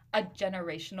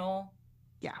generational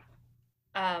Yeah.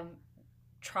 um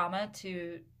trauma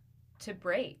to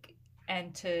break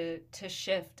and to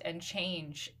shift and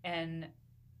change. And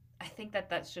I think that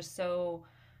that's just so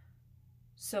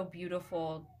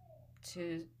beautiful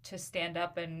to stand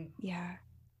up Yeah.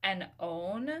 and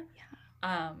own.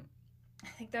 Yeah. I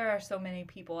think there are so many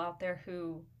people out there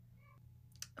who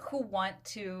want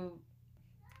to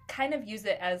kind of use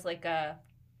it as like a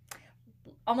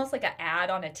almost like an ad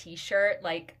on a t-shirt.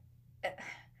 Like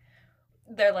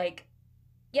they're like,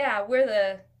 yeah, we're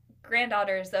the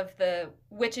granddaughters of the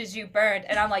witches you burned.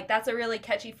 And I'm like, that's a really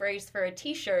catchy phrase for a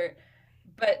t-shirt.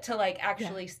 But to like Yeah.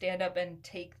 actually stand up and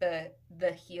take the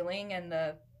healing and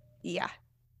Yeah.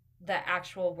 the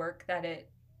actual work that it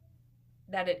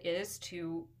is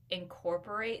to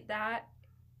incorporate that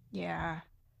Yeah.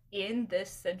 in this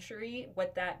century,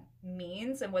 what that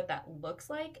means and what that looks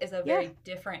like is a Yeah. very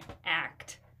different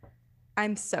act.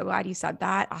 I'm so glad you said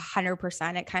that.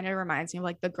 100%. It kind of reminds me of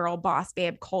like the girl boss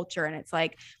babe culture. And it's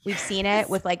like, we've seen it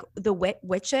with like the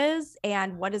witches.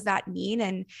 And what does that mean?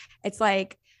 And it's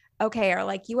like, okay, are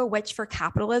like you a witch for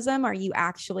capitalism? Are you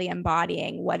actually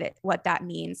embodying what that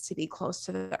means to be close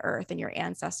to the earth and your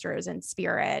ancestors and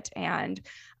spirit and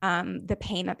the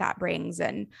pain that brings?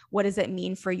 And what does it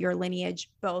mean for your lineage,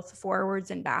 both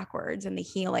forwards and backwards, and the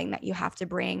healing that you have to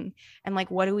bring? And like,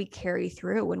 what do we carry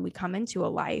through when we come into a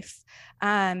life?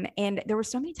 And there were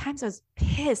so many times I was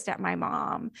pissed at my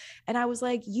mom and I was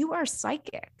like, you are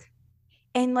psychic.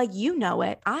 And like, you know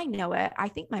it, I know it. I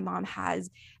think my mom has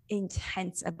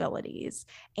intense abilities.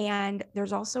 And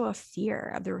there's also a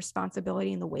fear of the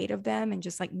responsibility and the weight of them and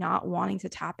just like not wanting to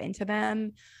tap into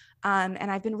them.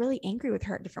 And I've been really angry with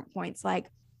her at different points. Like,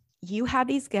 you had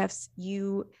these gifts,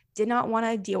 you did not want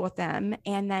to deal with them.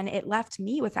 And then it left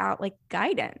me without like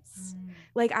guidance.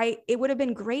 Like, it would have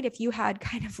been great if you had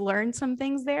kind of learned some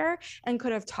things there and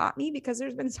could have taught me, because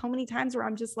there's been so many times where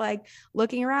I'm just like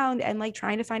looking around and like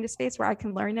trying to find a space where I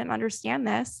can learn and understand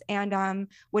this, and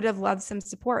would have loved some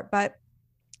support. But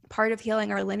part of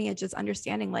healing our lineage is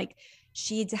understanding like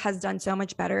she has done so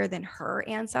much better than her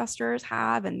ancestors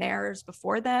have and theirs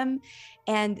before them.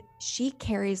 And she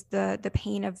carries the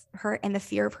pain of her and the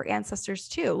fear of her ancestors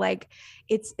too. Like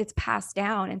it's passed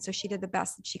down. And so she did the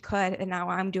best that she could. And now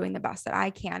I'm doing the best that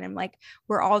I can. And like,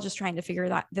 we're all just trying to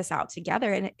figure this out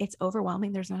together. And it's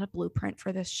overwhelming. There's not a blueprint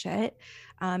for this shit.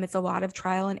 It's a lot of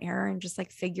trial and error and just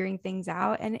like figuring things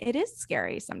out. And it is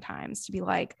scary sometimes to be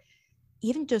like,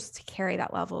 even just to carry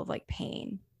that level of like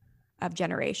pain, of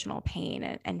generational pain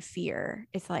and fear.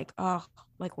 It's like, oh,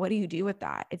 like, what do you do with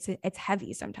that? It's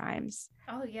heavy sometimes.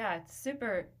 Oh yeah, it's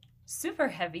super super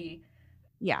heavy.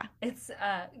 Yeah. It's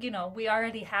we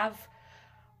already have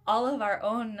all of our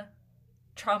own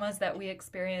traumas that we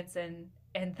experience in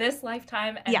this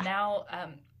lifetime, and Yeah. now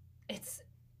it's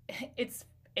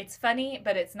it's funny,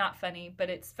 but it's not funny.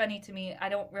 But it's funny to me. I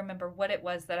don't remember what it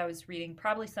was that I was reading,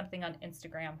 probably something on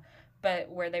Instagram, but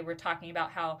where they were talking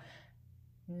about how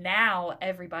now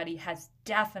everybody has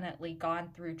definitely gone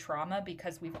through trauma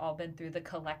because we've all been through the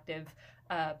collective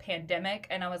pandemic.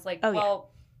 And I was like, Oh,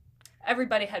 well,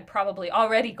 everybody had probably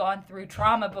already gone through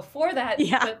trauma before that.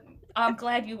 Yeah. But I'm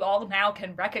glad you all now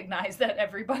can recognize that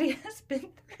everybody has been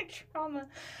through trauma.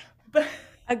 But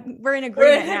we're in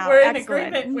agreement now. We're in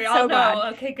Excellent. agreement. We So all know.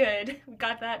 glad. Okay, good. We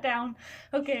got that down.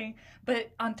 Okay.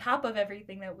 But on top of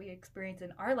everything that we experience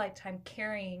in our lifetime,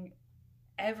 carrying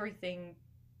everything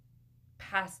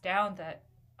passed down that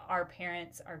our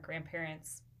parents, our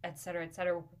grandparents, et cetera,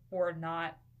 were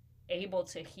not able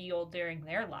to heal during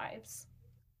their lives.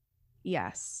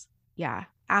 Yes. Yeah,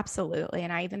 absolutely.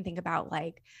 And I even think about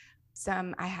like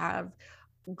I have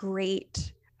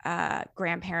great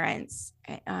grandparents,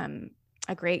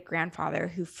 a great grandfather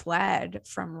who fled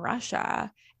from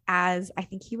Russia as I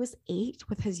think he was 8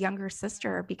 with his younger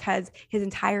sister because his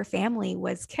entire family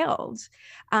was killed.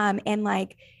 And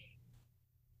like,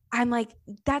 I'm like,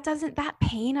 that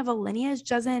pain of a lineage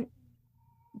doesn't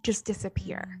just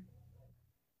disappear.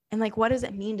 And like, what does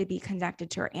it mean to be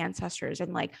connected to our ancestors?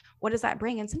 And like, what does that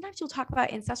bring? And sometimes you'll talk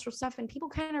about ancestral stuff and people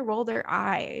kind of roll their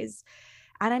eyes.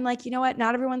 And I'm like, you know what?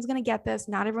 Not everyone's going to get this.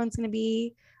 Not everyone's going to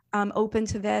be open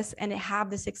to this and have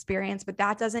this experience, but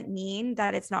that doesn't mean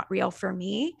that it's not real for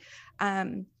me.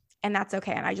 And that's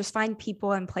okay. And I just find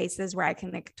people and places where I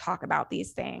can like talk about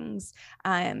these things,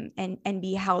 and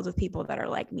be held with people that are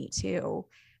like me too.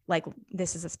 Like,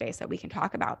 this is a space that we can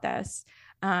talk about this.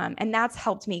 And that's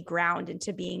helped me ground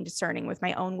into being discerning with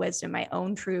my own wisdom, my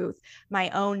own truth, my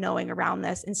own knowing around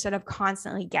this, instead of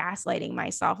constantly gaslighting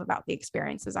myself about the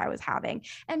experiences I was having,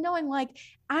 and knowing like,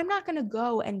 I'm not going to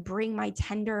go and bring my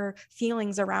tender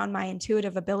feelings around my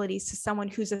intuitive abilities to someone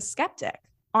who's a skeptic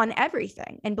on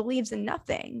everything and believes in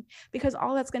nothing, because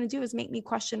all that's going to do is make me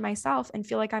question myself and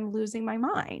feel like I'm losing my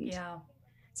mind. Yeah.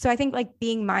 So I think like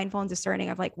being mindful and discerning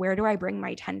of like, where do I bring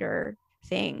my tender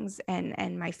things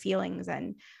and my feelings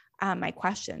and my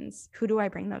questions? Who do I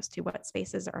bring those to? What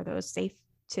spaces are those safe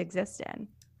to exist in?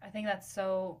 I think that's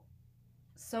so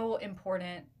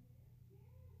important.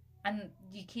 And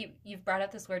you've brought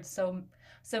up this word so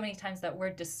many times, that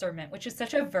word discernment, which is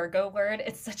such a Virgo word.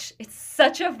 It's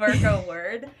such a Virgo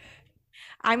word.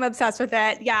 I'm obsessed with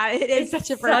it. Yeah, it is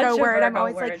such a Virgo word. I'm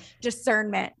always like,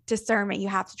 discernment. You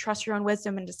have to trust your own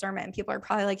wisdom and discernment. And people are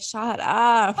probably like, shut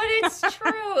up. But it's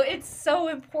true. It's so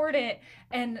important.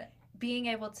 And being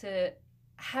able to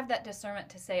have that discernment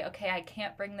to say, okay, I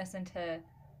can't bring this into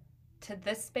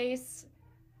this space,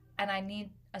 and I need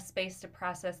a space to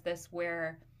process this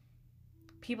where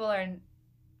people are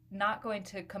not going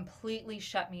to completely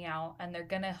shut me out, and they're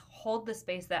going to hold the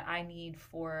space that I need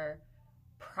for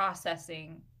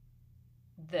processing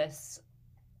this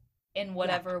in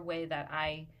whatever way that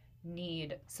I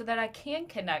need, so that I can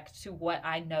connect to what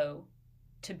I know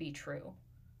to be true.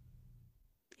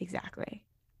 Exactly.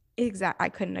 I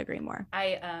couldn't agree more.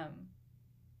 I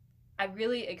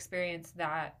really experienced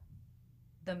that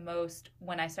the most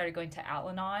when I started going to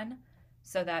Al-Anon.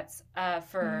 So that's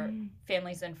for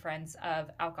families and friends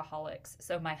of alcoholics.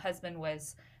 So my husband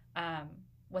was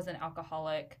an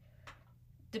alcoholic.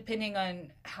 Depending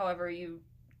on however you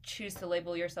choose to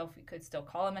label yourself, you could still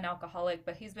call him an alcoholic,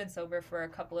 but he's been sober for a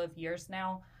couple of years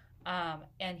now.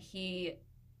 And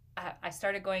I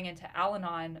started going into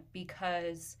Al-Anon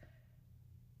because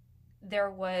there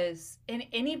was, in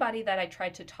anybody that I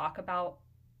tried to talk about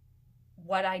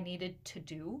what I needed to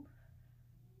do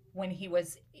when he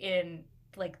was in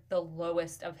like the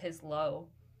lowest of his low,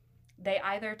 they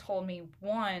either told me,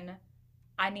 one,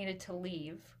 I needed to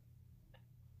leave.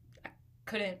 I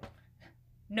couldn't,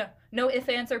 no ifs,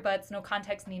 ands, or buts, no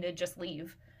context needed, just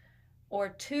leave. Or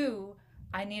two,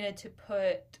 I needed to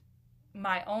put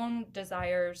my own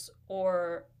desires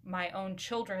or my own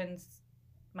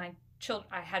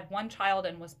I had one child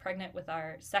and was pregnant with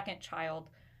our second child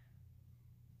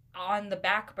on the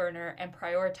back burner and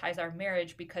prioritize our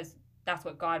marriage, because that's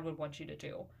what God would want you to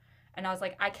do. And I was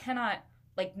like, I cannot,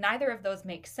 like, neither of those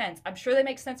make sense. I'm sure they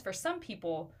make sense for some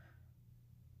people,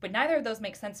 but neither of those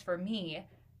make sense for me.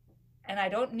 And I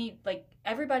don't need, like,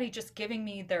 everybody just giving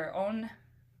me their own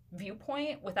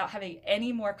viewpoint without having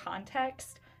any more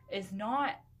context is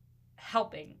not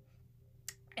helping.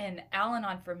 And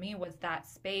Al-Anon for me was that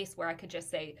space where I could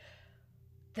just say,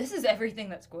 this is everything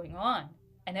that's going on.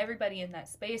 And everybody in that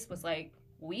space was like,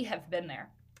 we have been there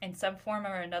in some form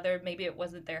or another. Maybe it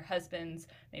wasn't their husbands,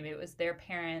 maybe it was their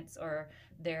parents or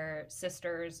their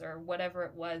sisters or whatever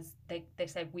it was. They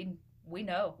said, we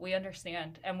know, we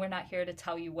understand, and we're not here to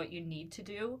tell you what you need to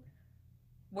do.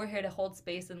 We're here to hold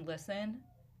space and listen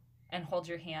and hold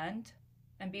your hand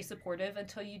and be supportive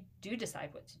until you do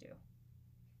decide what to do.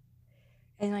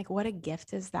 And like, what a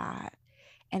gift is that?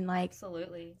 And like,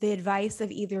 absolutely, the advice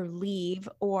of either leave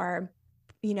or,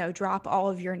 drop all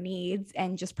of your needs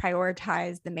and just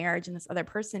prioritize the marriage and this other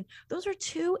person. Those are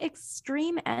two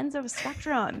extreme ends of a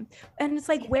spectrum. And it's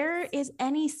like, where is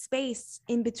any space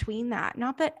in between that?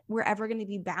 Not that we're ever going to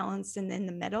be balanced and in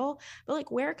the middle, but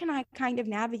like, where can I kind of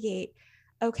navigate,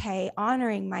 okay,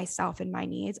 honoring myself and my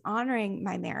needs, honoring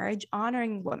my marriage,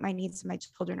 honoring what my needs of my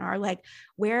children are, like,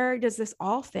 where does this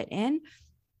all fit in?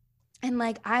 And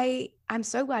like, I'm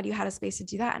so glad you had a space to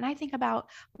do that. And I think about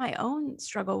my own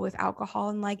struggle with alcohol,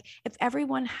 and like, if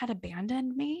everyone had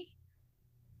abandoned me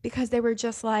because they were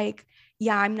just like,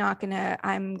 yeah, I'm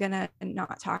gonna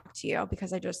not talk to you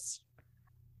because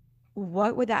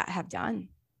what would that have done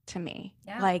to me?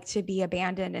 Yeah. Like, to be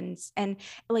abandoned and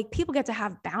like, people get to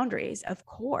have boundaries, of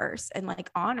course, and like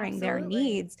honoring their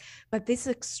needs, but this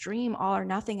extreme all or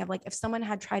nothing of like, if someone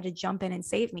had tried to jump in and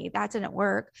save me, that didn't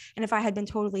work. And if I had been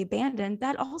totally abandoned,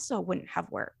 that also wouldn't have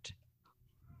worked.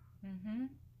 Mm-hmm.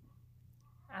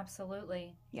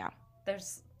 Absolutely. Yeah.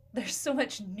 There's so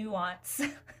much nuance.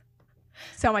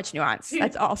 So much nuance.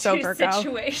 That's also Virgo.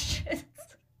 Situations.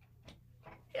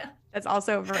 That's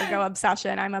also a Virgo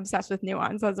obsession. I'm obsessed with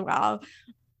nuance as well.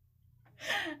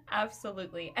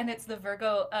 Absolutely. And it's the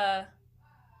Virgo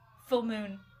full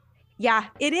moon Yeah,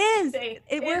 it is. day.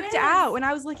 It It worked is. out. When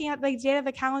I was looking at the date of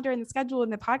the calendar and the schedule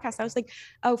and the podcast, I was like,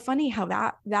 oh, funny how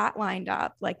that lined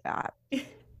up like that.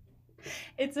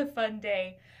 It's a fun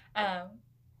day. Um,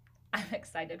 I'm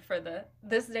excited for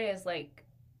this day is like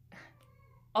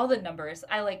all the numbers.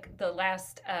 I like the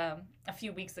last a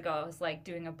few weeks ago I was like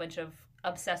doing a bunch of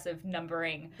obsessive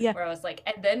numbering Yeah. where I was like,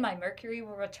 and then my Mercury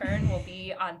will return will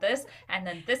be on this, and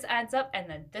then this adds up, and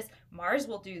then this Mars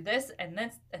will do this, and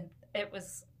then and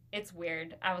it's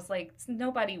weird. I was like,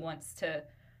 nobody wants to.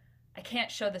 I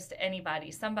can't show this to anybody.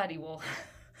 Somebody will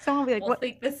Someone will be like, will what?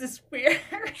 think this is weird.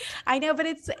 I know, but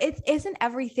it isn't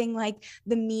everything like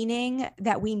the meaning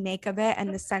that we make of it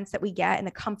and the sense that we get and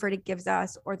the comfort it gives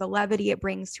us or the levity it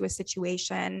brings to a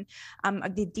situation,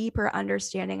 the deeper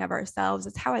understanding of ourselves.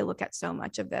 It's how I look at so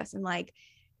much of this. And like,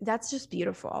 that's just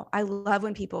beautiful. I love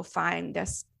when people find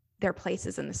their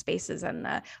places and the spaces and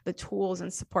the tools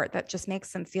and support that just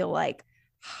makes them feel like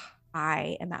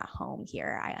I am at home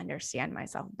here. I understand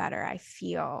myself better. I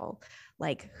feel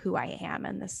like who I am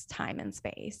in this time and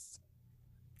space.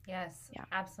 Yes, Yeah.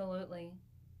 absolutely.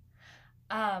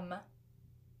 Um,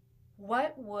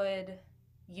 what would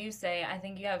you say? I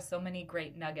think you have so many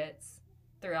great nuggets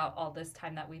throughout all this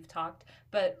time that we've talked,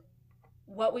 but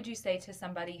what would you say to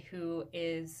somebody who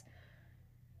is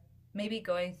maybe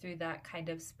going through that kind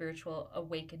of spiritual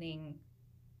awakening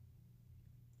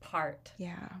part?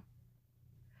 Yeah.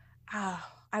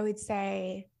 I would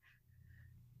say,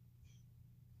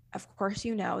 of course,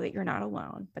 you know that you're not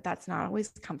alone, but that's not always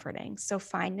comforting. So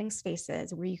finding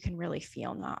spaces where you can really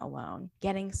feel not alone,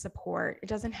 getting support. It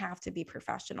doesn't have to be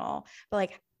professional, but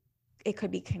like it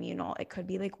could be communal. It could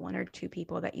be like one or two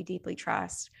people that you deeply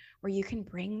trust where you can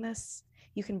bring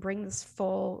this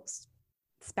full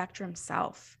spectrum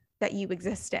self that you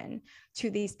exist in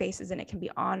to these spaces, and it can be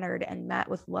honored and met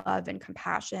with love and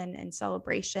compassion and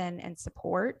celebration and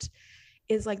support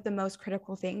is like the most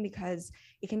critical thing, because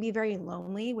it can be very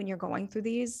lonely when you're going through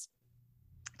these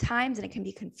times, and it can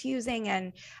be confusing,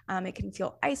 and it can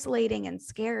feel isolating and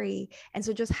scary. And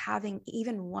so just having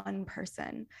even one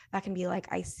person that can be like,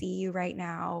 I see you right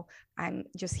now, I'm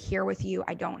just here with you,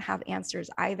 I don't have answers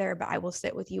either, but I will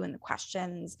sit with you in the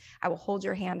questions, I will hold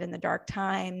your hand in the dark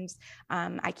times,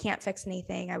 I can't fix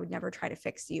anything, I would never try to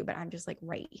fix you, but I'm just like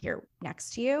right here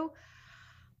next to you.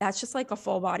 That's just like a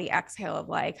full body exhale of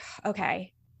like,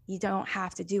 okay, you don't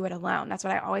have to do it alone. That's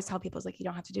what I always tell people is like, you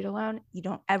don't have to do it alone. You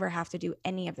don't ever have to do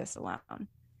any of this alone.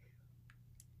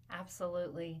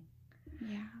 Absolutely.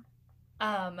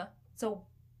 Yeah. So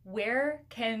where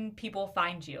can people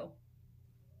find you?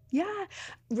 Yeah,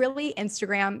 really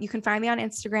Instagram. You can find me on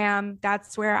Instagram.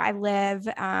 That's where I live.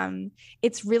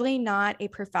 It's really not a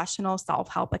professional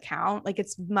self-help account. Like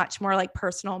it's much more like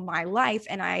personal, my life.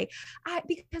 And I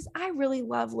because I really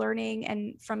love learning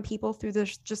and from people through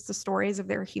just the stories of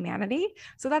their humanity.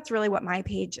 So that's really what my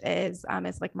page is.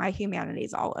 It's like my humanity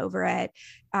is all over it.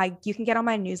 You can get on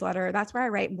my newsletter. That's where I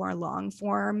write more long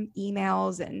form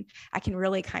emails, and I can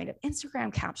really kind of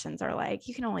Instagram captions are like,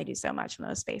 you can only do so much in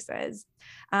those spaces.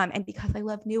 And because I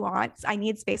love nuance, I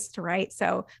need space to write.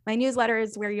 So my newsletter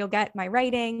is where you'll get my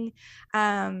writing.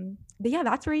 But yeah,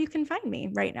 that's where you can find me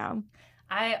right now.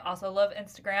 I also love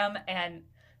Instagram. And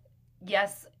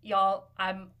yes, y'all,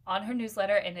 I'm on her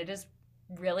newsletter and it is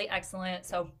really excellent.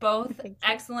 So both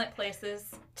excellent places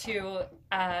to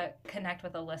connect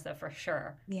with Alyssa for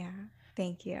sure. Yeah,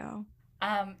 thank you.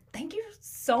 Thank you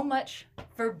so much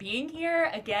for being here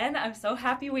again. I'm so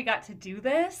happy we got to do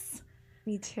this.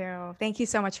 Me too. Thank you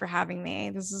so much for having me.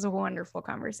 This is a wonderful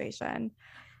conversation.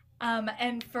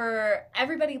 And for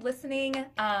everybody listening,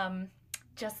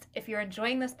 just if you're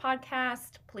enjoying this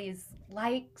podcast, please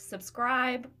like,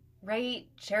 subscribe, rate,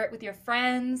 share it with your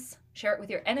friends, share it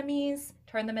with your enemies,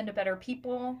 turn them into better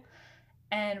people.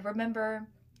 And remember,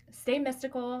 stay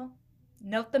mystical,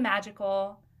 note the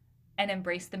magical, and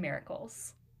embrace the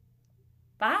miracles.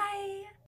 Bye.